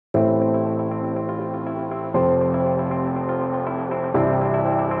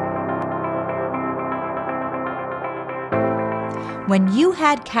When you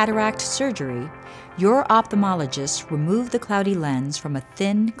had cataract surgery, your ophthalmologist removed the cloudy lens from a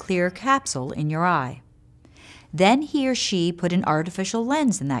thin, clear capsule in your eye. Then he or she put an artificial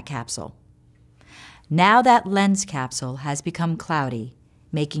lens in that capsule. Now that lens capsule has become cloudy,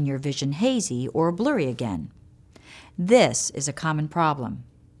 making your vision hazy or blurry again. This is a common problem.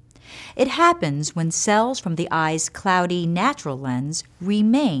 It happens when cells from the eye's cloudy natural lens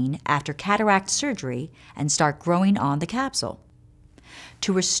remain after cataract surgery and start growing on the capsule.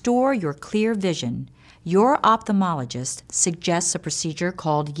 To restore your clear vision, your ophthalmologist suggests a procedure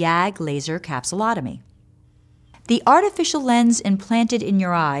called YAG laser capsulotomy. The artificial lens implanted in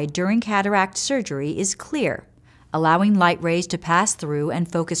your eye during cataract surgery is clear, allowing light rays to pass through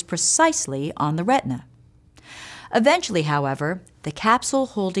and focus precisely on the retina. Eventually, however, the capsule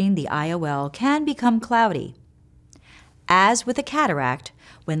holding the IOL can become cloudy. As with a cataract,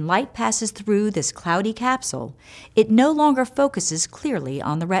 when light passes through this cloudy capsule, it no longer focuses clearly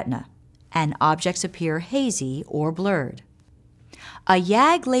on the retina, and objects appear hazy or blurred. A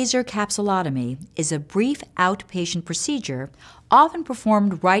YAG laser capsulotomy is a brief outpatient procedure often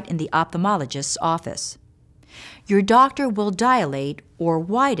performed right in the ophthalmologist's office. Your doctor will dilate or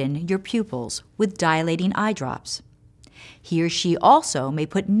widen your pupils with dilating eye drops. He or she also may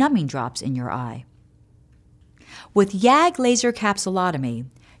put numbing drops in your eye. With YAG laser capsulotomy,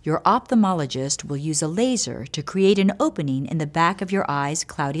 your ophthalmologist will use a laser to create an opening in the back of your eye's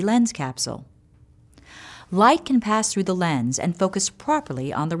cloudy lens capsule. Light can pass through the lens and focus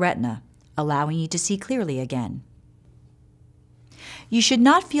properly on the retina, allowing you to see clearly again. You should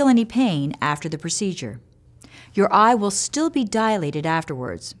not feel any pain after the procedure. Your eye will still be dilated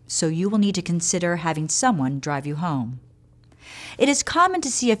afterwards, so you will need to consider having someone drive you home. It is common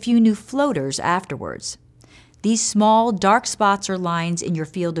to see a few new floaters afterwards. These small, dark spots or lines in your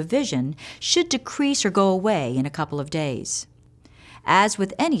field of vision should decrease or go away in a couple of days. As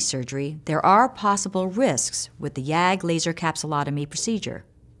with any surgery, there are possible risks with the YAG laser capsulotomy procedure.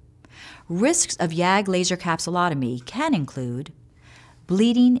 Risks of YAG laser capsulotomy can include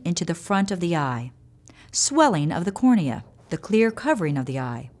bleeding into the front of the eye, swelling of the cornea, the clear covering of the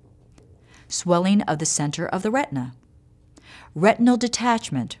eye, swelling of the center of the retina, retinal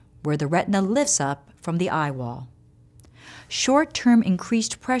detachment, where the retina lifts up from the eye wall, short-term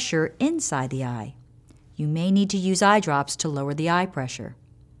increased pressure inside the eye. You may need to use eye drops to lower the eye pressure,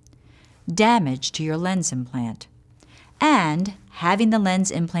 damage to your lens implant, and having the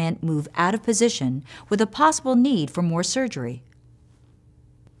lens implant move out of position with a possible need for more surgery.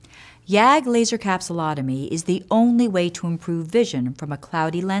 YAG laser capsulotomy is the only way to improve vision from a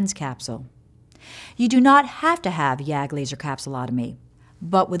cloudy lens capsule. You do not have to have YAG laser capsulotomy,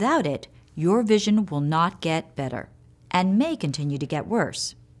 but without it, your vision will not get better and may continue to get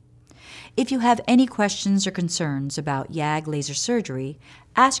worse. If you have any questions or concerns about YAG laser surgery,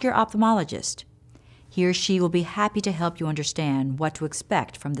 ask your ophthalmologist. He or she will be happy to help you understand what to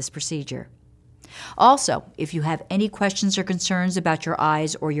expect from this procedure. Also, if you have any questions or concerns about your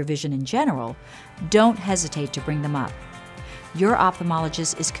eyes or your vision in general, don't hesitate to bring them up. Your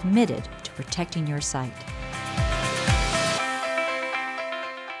ophthalmologist is committed to protecting your sight.